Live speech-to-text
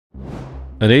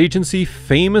An agency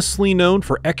famously known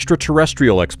for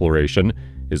extraterrestrial exploration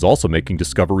is also making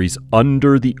discoveries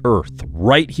under the Earth,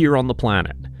 right here on the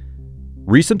planet.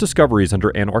 Recent discoveries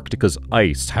under Antarctica's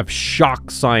ice have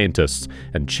shocked scientists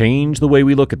and changed the way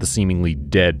we look at the seemingly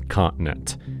dead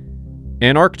continent.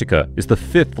 Antarctica is the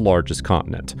 5th largest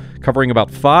continent, covering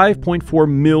about 5.4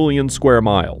 million square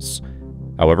miles.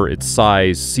 However, its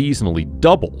size seasonally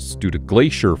doubles due to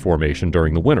glacier formation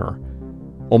during the winter.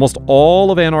 Almost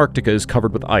all of Antarctica is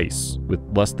covered with ice, with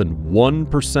less than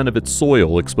 1% of its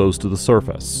soil exposed to the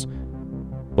surface.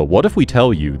 But what if we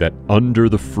tell you that under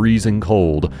the freezing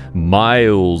cold,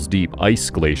 miles-deep ice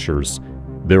glaciers,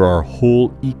 there are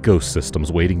whole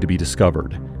ecosystems waiting to be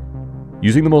discovered?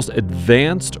 Using the most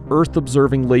advanced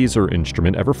Earth-observing laser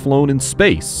instrument ever flown in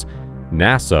space,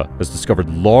 NASA has discovered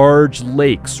large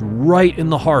lakes right in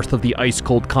the heart of the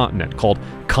ice-cold continent called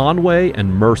Conway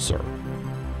and Mercer.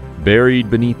 Buried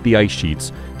beneath the ice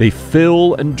sheets, they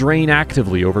fill and drain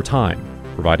actively over time,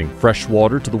 providing fresh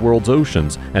water to the world's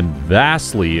oceans and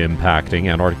vastly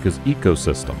impacting Antarctica's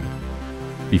ecosystem.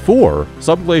 Before,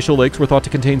 subglacial lakes were thought to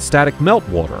contain static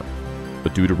meltwater,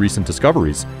 but due to recent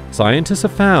discoveries, scientists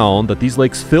have found that these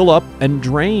lakes fill up and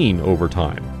drain over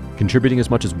time, contributing as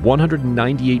much as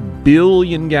 198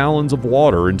 billion gallons of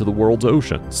water into the world's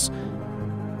oceans.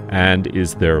 And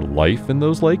is there life in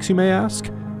those lakes, you may ask?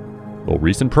 Well,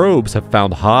 recent probes have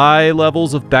found high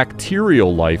levels of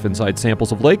bacterial life inside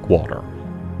samples of lake water,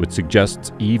 which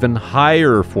suggests even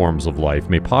higher forms of life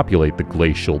may populate the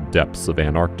glacial depths of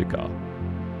Antarctica.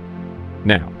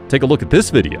 Now, take a look at this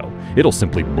video. It'll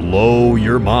simply blow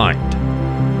your mind.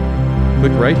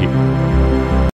 Click right here.